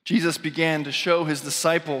Jesus began to show his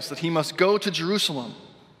disciples that he must go to Jerusalem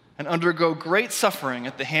and undergo great suffering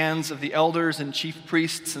at the hands of the elders and chief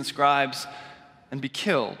priests and scribes and be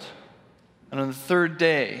killed, and on the third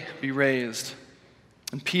day be raised.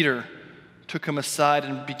 And Peter took him aside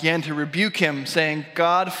and began to rebuke him, saying,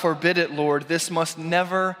 "God forbid it, Lord, this must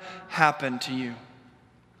never happen to you."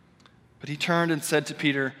 But he turned and said to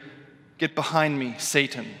Peter, "Get behind me,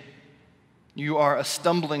 Satan. You are a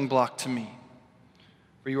stumbling block to me,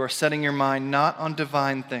 for you are setting your mind not on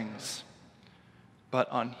divine things, but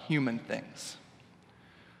on human things."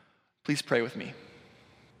 Please pray with me.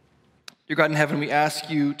 Dear God in heaven, we ask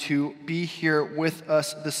you to be here with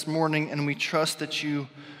us this morning, and we trust that you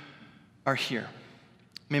are here.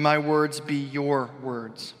 May my words be your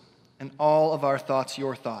words, and all of our thoughts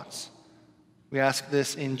your thoughts. We ask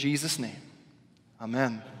this in Jesus' name.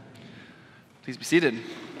 Amen. Please be seated.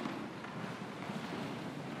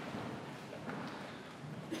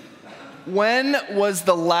 When was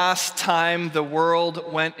the last time the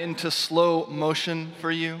world went into slow motion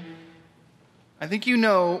for you? I think you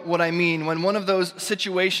know what I mean. When one of those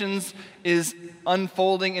situations is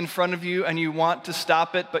unfolding in front of you and you want to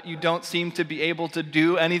stop it, but you don't seem to be able to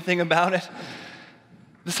do anything about it.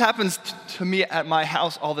 This happens to me at my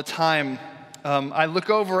house all the time. I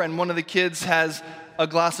look over and one of the kids has a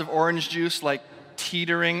glass of orange juice like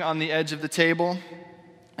teetering on the edge of the table.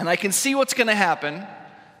 And I can see what's going to happen.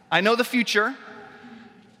 I know the future.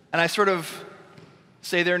 And I sort of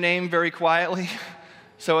say their name very quietly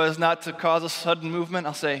so as not to cause a sudden movement.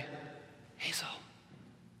 I'll say, "Hazel,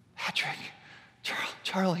 Patrick,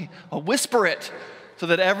 Charlie." I'll whisper it so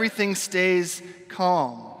that everything stays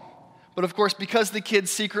calm. But of course, because the kid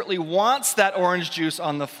secretly wants that orange juice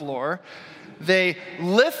on the floor, they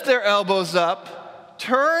lift their elbows up,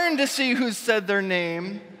 turn to see who said their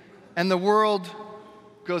name, and the world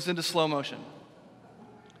goes into slow motion.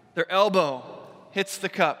 Their elbow hits the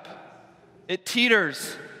cup. It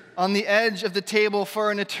teeters on the edge of the table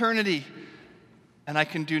for an eternity, and I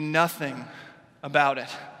can do nothing about it.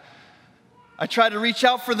 I try to reach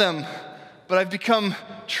out for them, but I've become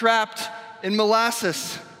trapped in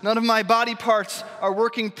molasses. None of my body parts are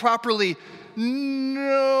working properly. No!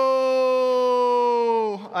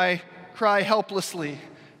 I cry helplessly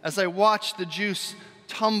as I watch the juice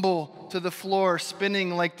tumble to the floor,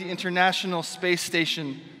 spinning like the International Space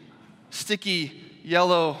Station. Sticky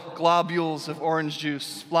yellow globules of orange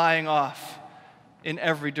juice flying off in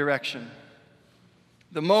every direction.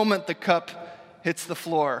 The moment the cup hits the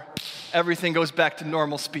floor, everything goes back to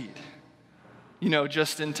normal speed.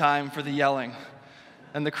 Just in time for the yelling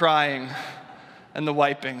and the crying and the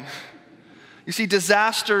wiping. You see,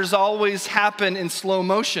 disasters always happen in slow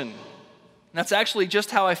motion. That's actually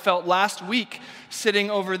just how I felt last week,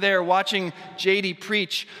 sitting over there watching JD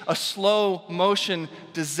preach a slow motion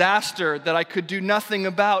disaster that I could do nothing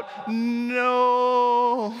about.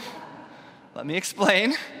 No. Let me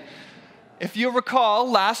explain. If you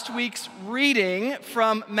recall, last week's reading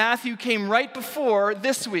from Matthew came right before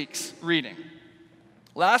this week's reading.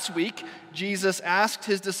 Last week, Jesus asked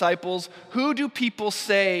his disciples, "Who do people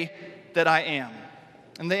say that I am?"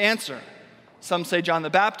 And they answer. Some say John the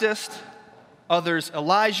Baptist, others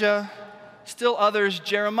Elijah, still others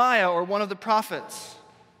Jeremiah or one of the prophets.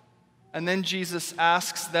 And then Jesus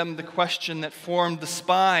asks them the question that formed the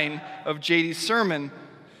spine of JD's sermon,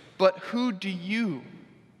 "But who do you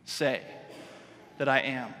say that I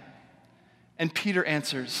am?" And Peter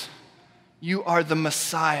answers, "You are the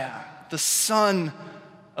Messiah, the Son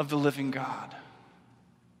of the living God."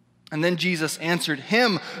 And then Jesus answered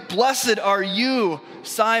him, "Blessed are you,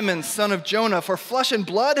 Simon, son of Jonah, for flesh and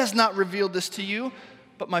blood has not revealed this to you,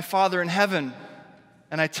 but my Father in heaven.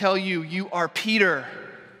 And I tell you, you are Peter,"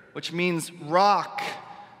 which means rock,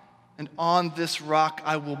 "and on this rock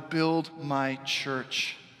I will build my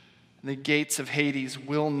church, and the gates of Hades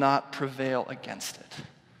will not prevail against it."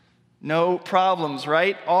 No problems,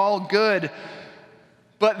 right? All good.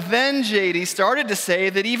 But then JD started to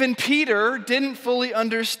say that even Peter didn't fully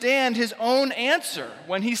understand his own answer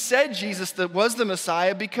when he said Jesus was the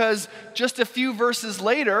Messiah, because just a few verses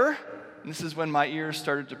later, and this is when my ears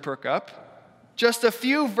started to perk up, just a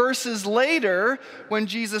few verses later, when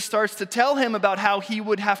Jesus starts to tell him about how he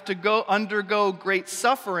would have to undergo great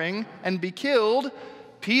suffering and be killed,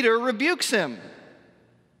 Peter rebukes him.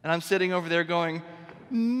 And I'm sitting over there going,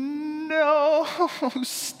 "No,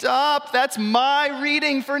 stop. That's my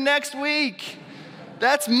reading for next week.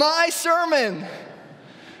 That's my sermon."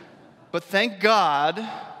 But thank God,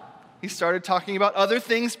 he started talking about other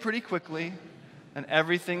things pretty quickly, and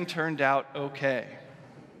everything turned out okay.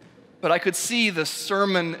 But I could see the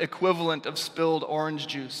sermon equivalent of spilled orange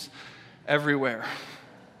juice everywhere.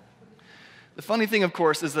 The funny thing, of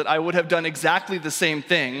course, is that I would have done exactly the same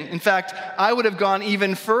thing. In fact, I would have gone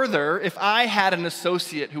even further. If I had an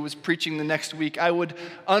associate who was preaching the next week, I would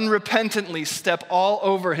unrepentantly step all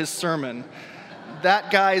over his sermon.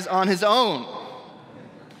 That guy's on his own.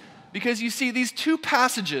 Because you see, these two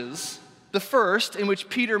passages, the first in which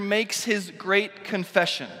Peter makes his great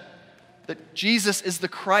confession, that Jesus is the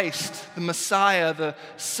Christ, the Messiah, the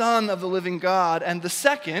Son of the living God, and the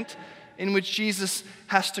second in which Jesus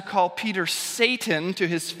has to call Peter Satan to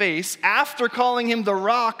his face after calling him the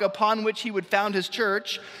rock upon which he would found his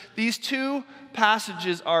church, these two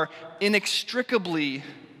passages are inextricably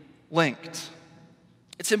linked.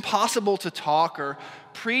 It's impossible to talk or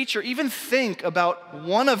preach or even think about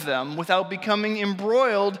one of them without becoming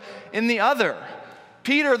embroiled in the other.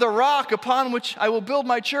 Peter, the rock upon which I will build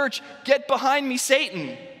my church, get behind me,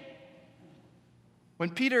 Satan.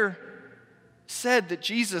 When Peter said that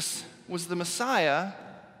Jesus was the Messiah,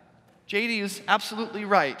 JD is absolutely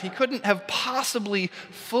right. He couldn't have possibly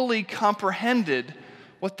fully comprehended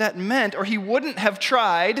what that meant, or he wouldn't have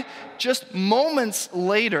tried just moments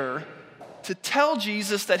later to tell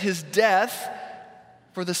Jesus that his death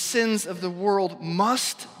for the sins of the world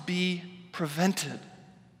must be prevented,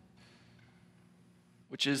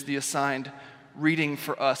 which is the assigned reading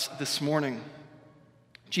for us this morning.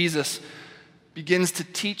 Jesus begins to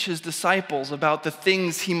teach his disciples about the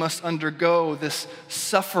things he must undergo, this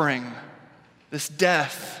suffering, this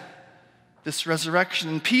death, this resurrection.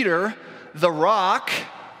 And Peter, the rock,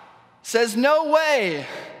 says, "No way!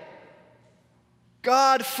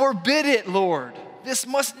 God forbid it, Lord. This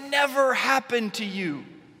must never happen to you."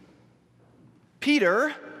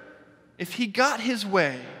 Peter, if he got his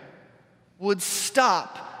way, would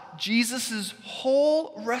stop Jesus'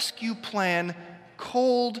 whole rescue plan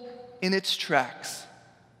cold in its tracks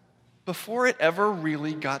before it ever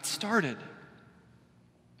really got started.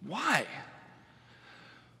 Why?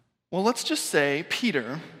 Well, let's just say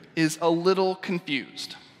Peter is a little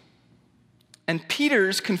confused. And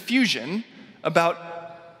Peter's confusion about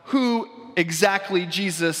who exactly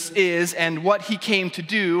Jesus is and what he came to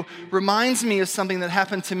do reminds me of something that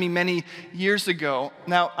happened to me many years ago.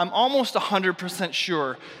 Now, I'm almost 100%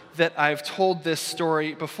 sure that I've told this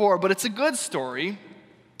story before, but it's a good story.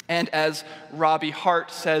 And as Robbie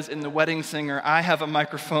Hart says in The Wedding Singer, I have a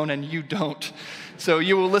microphone and you don't. So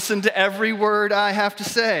you will listen to every word I have to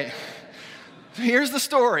say. Here's the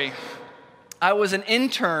story. I was an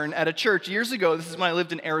intern at a church years ago. This is when I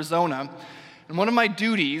lived in Arizona. And one of my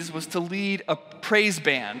duties was to lead a praise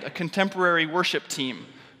band, a contemporary worship team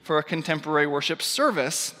for a contemporary worship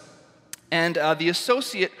service. And the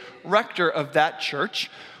associate rector of that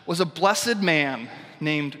church was a blessed man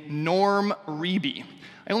named Norm Reeby.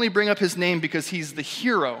 I only bring up his name because he's the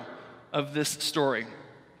hero of this story.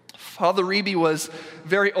 Father Reeby was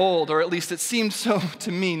very old, or at least it seemed so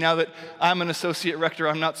to me. Now that I'm an associate rector,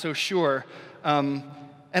 I'm not so sure.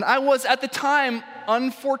 And I was, at the time,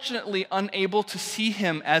 unfortunately unable to see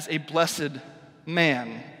him as a blessed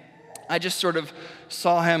man. I just sort of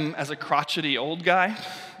saw him as a crotchety old guy.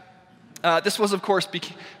 This was, of course,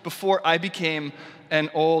 before I became an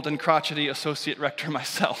old and crotchety associate rector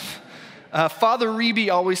myself. Father Reeby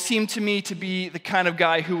always seemed to me to be the kind of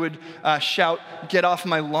guy who would shout, "Get off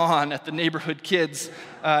my lawn," at the neighborhood kids.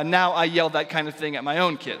 Now I yell that kind of thing at my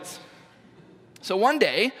own kids. So one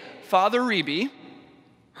day, Father Reeby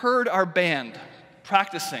heard our band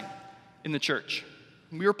practicing in the church.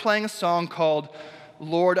 We were playing a song called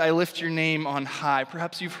 "Lord, I Lift Your Name on High."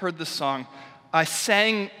 Perhaps you've heard this song. I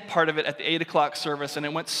sang part of it at the 8 o'clock service, and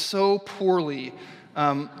it went so poorly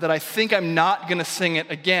that I think I'm not going to sing it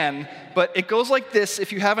again. But it goes like this,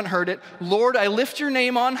 if you haven't heard it. "Lord, I lift your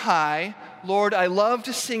name on high. Lord, I love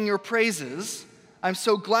to sing your praises. I'm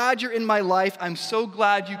so glad you're in my life. I'm so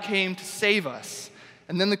glad you came to save us."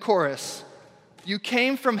 And then the chorus. "You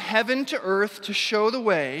came from heaven to earth to show the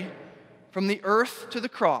way, from the earth to the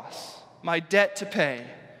cross, my debt to pay,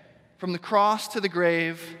 from the cross to the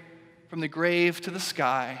grave, from the grave to the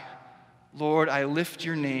sky. Lord, I lift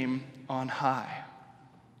your name on high."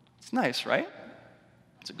 It's nice, right?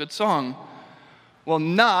 It's a good song. Well,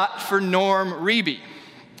 not for Norm Reeby.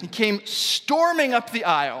 He came storming up the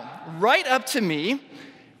aisle, right up to me,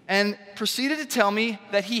 and proceeded to tell me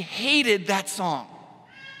that he hated that song.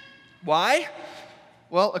 Why?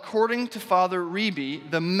 Well, according to Father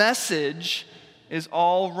Reeby, the message is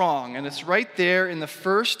all wrong. And it's right there in the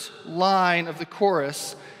first line of the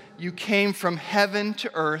chorus. "You came from heaven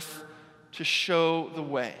to earth to show the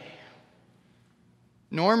way."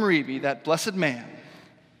 Norm Reeby, that blessed man,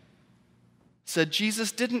 said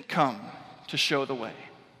Jesus didn't come to show the way.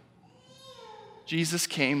 Jesus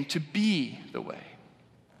came to be the way.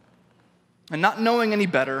 And not knowing any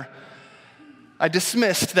better, I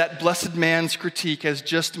dismissed that blessed man's critique as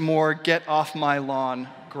just more get off my lawn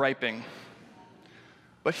griping.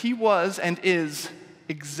 But he was and is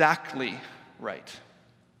exactly right.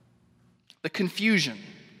 The confusion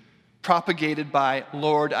propagated by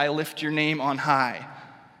 "Lord, I lift your name on high"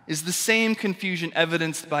 is the same confusion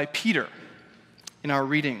evidenced by Peter in our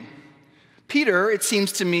reading. Peter, it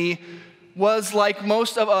seems to me, was like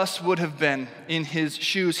most of us would have been in his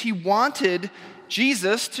shoes. He wanted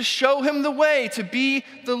Jesus to show him the way, to be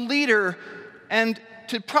the leader, and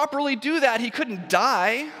to properly do that, he couldn't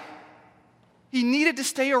die. He needed to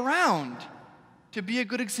stay around to be a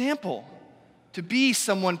good example, to be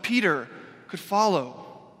someone Peter could follow.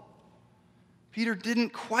 Peter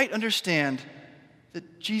didn't quite understand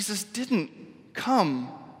that Jesus didn't come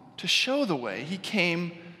to show the way. He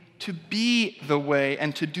came to be the way,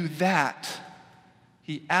 and to do that,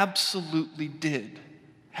 he absolutely did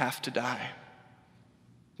have to die.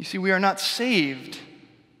 You see, we are not saved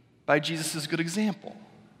by Jesus' good example.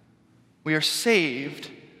 We are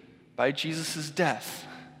saved by Jesus' death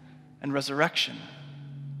and resurrection.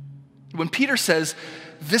 When Peter says,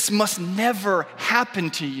 "This must never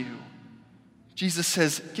happen to you," Jesus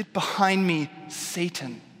says, "Get behind me,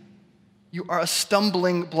 Satan. You are a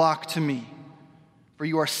stumbling block to me, for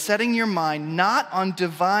you are setting your mind not on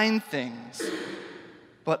divine things,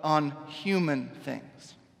 but on human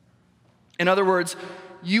things." In other words,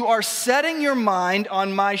 you are setting your mind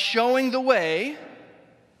on my showing the way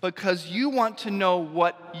because you want to know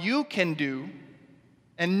what you can do,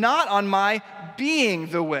 and not on my being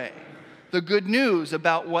the way, the good news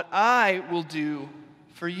about what I will do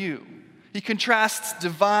for you. He contrasts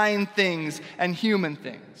divine things and human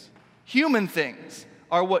things. Human things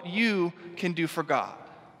are what you can do for God.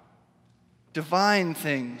 Divine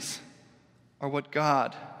things are what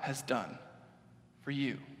God has done for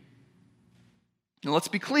you. Now let's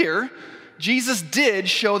be clear, Jesus did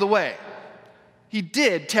show the way. He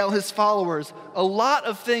did tell his followers a lot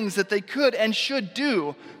of things that they could and should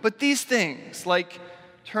do, but these things, like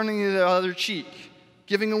turning the other cheek,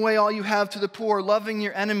 giving away all you have to the poor, loving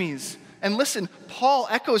your enemies, and listen, Paul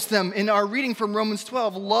echoes them in our reading from Romans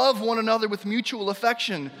 12. Love one another with mutual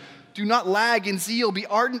affection. Do not lag in zeal. Be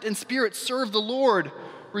ardent in spirit. Serve the Lord.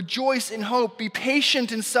 Rejoice in hope. Be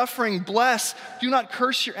patient in suffering. Bless. Do not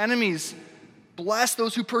curse your enemies. Bless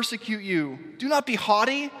those who persecute you. Do not be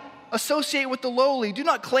haughty. Associate with the lowly. Do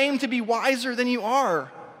not claim to be wiser than you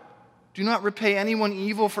are. Do not repay anyone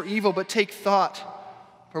evil for evil, but take thought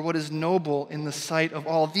for what is noble in the sight of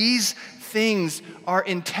all. These things are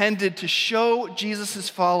intended to show Jesus'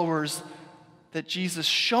 followers that Jesus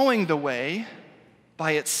showing the way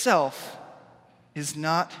by itself is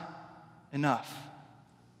not enough.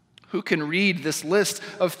 Who can read this list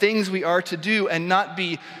of things we are to do and not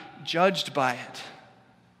be judged by it?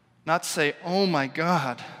 Not say, "Oh my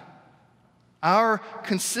God, our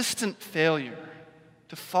consistent failure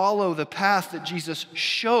to follow the path that Jesus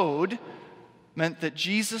showed meant that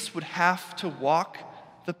Jesus would have to walk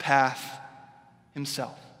the path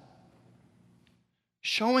himself."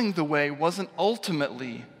 Showing the way wasn't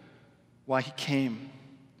ultimately why he came.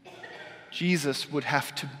 Jesus would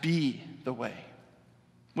have to be the way,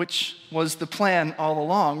 which was the plan all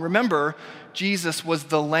along. Remember, Jesus was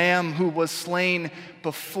the Lamb who was slain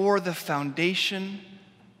before the foundation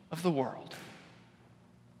of the world.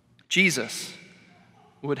 Jesus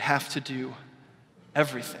would have to do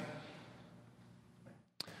everything.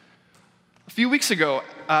 A few weeks ago,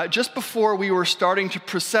 just before we were starting to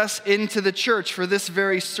process into the church for this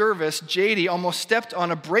very service, JD almost stepped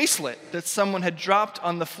on a bracelet that someone had dropped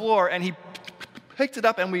on the floor, and he picked it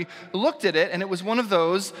up, and we looked at it, and it was one of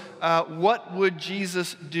those "What would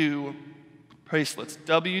Jesus do" bracelets,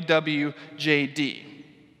 WWJD.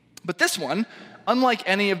 But this one, unlike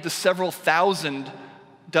any of the several thousand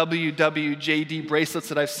WWJD bracelets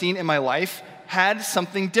that I've seen in my life, had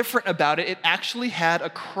something different about it. It actually had a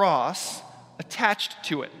cross attached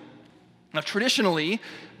to it. Now, traditionally,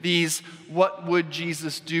 these "What would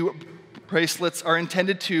Jesus do" bracelets are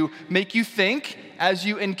intended to make you think, as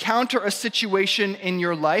you encounter a situation in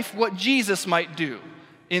your life, what Jesus might do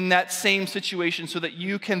in that same situation so that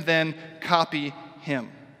you can then copy him.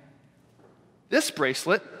 This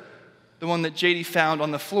bracelet, the one that JD found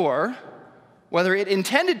on the floor, whether it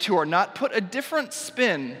intended to or not, put a different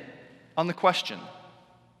spin on the question.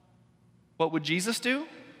 What would Jesus do?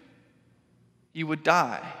 He would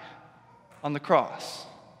die on the cross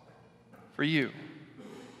for you.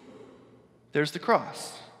 There's the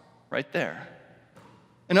cross right there.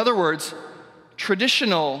 In other words,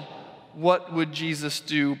 traditional "What would Jesus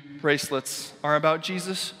do" bracelets are about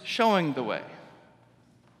Jesus showing the way.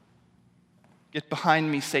 Get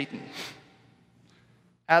behind me, Satan.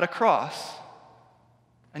 Add a cross,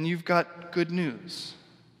 and you've got good news.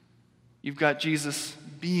 You've got Jesus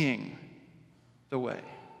being the way.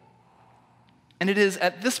 And it is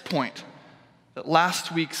at this point that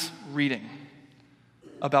last week's reading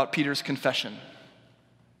about Peter's confession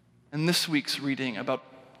and this week's reading about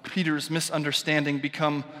Peter's misunderstanding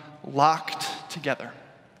become locked together.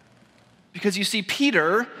 Because you see,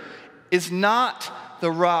 Peter is not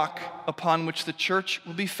the rock upon which the church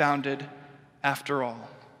will be founded after all.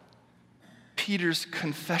 Peter's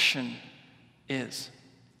confession is.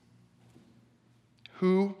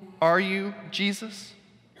 Who are you, Jesus?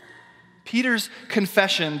 Peter's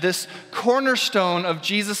confession, this cornerstone of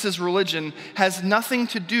Jesus' religion, has nothing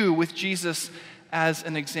to do with Jesus as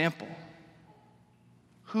an example.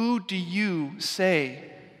 Who do you say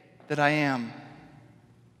that I am?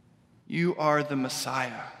 You are the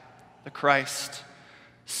Messiah, the Christ,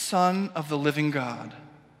 Son of the living God.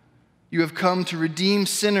 You have come to redeem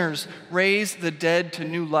sinners, raise the dead to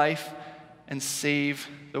new life, and save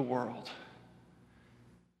the world.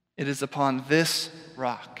 It is upon this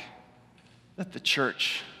rock that the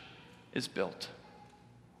church is built.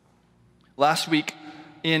 Last week,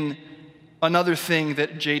 in another thing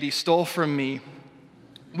that JD stole from me,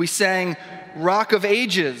 we sang Rock of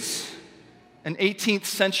Ages, an 18th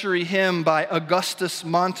century hymn by Augustus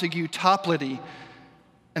Montague Toplady.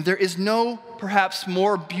 And there is no perhaps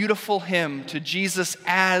more beautiful hymn to Jesus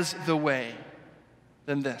as the way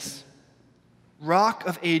than this. Rock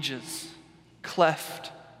of Ages,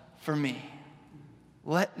 cleft for me.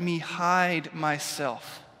 Let me hide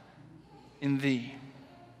myself in thee.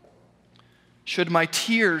 Should my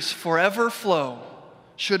tears forever flow,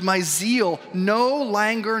 should my zeal no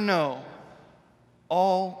languor know,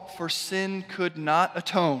 all for sin could not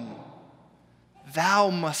atone, thou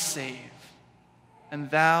must save, and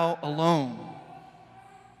thou alone.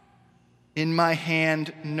 In my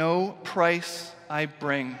hand no price I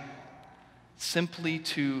bring, simply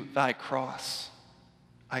to thy cross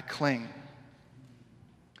I cling.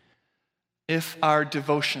 If our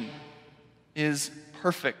devotion is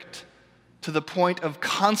perfect to the point of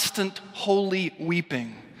constant holy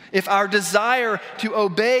weeping, if our desire to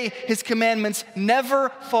obey his commandments never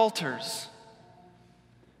falters,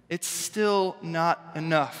 it's still not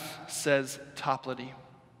enough, says Toplady.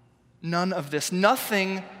 None of this,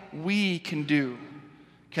 nothing we can do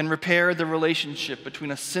can repair the relationship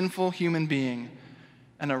between a sinful human being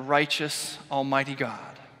and a righteous Almighty God.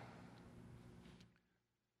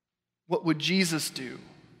 What would Jesus do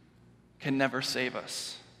can never save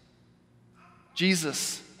us.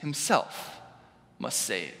 Jesus himself must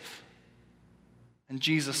save, and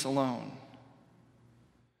Jesus alone.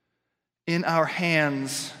 In our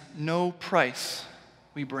hands, no price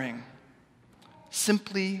we bring.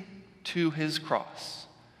 Simply to his cross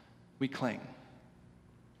we cling.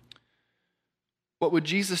 What would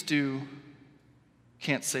Jesus do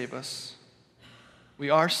can't save us. We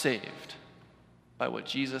are saved by what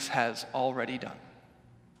Jesus has already done.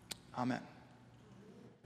 Amen.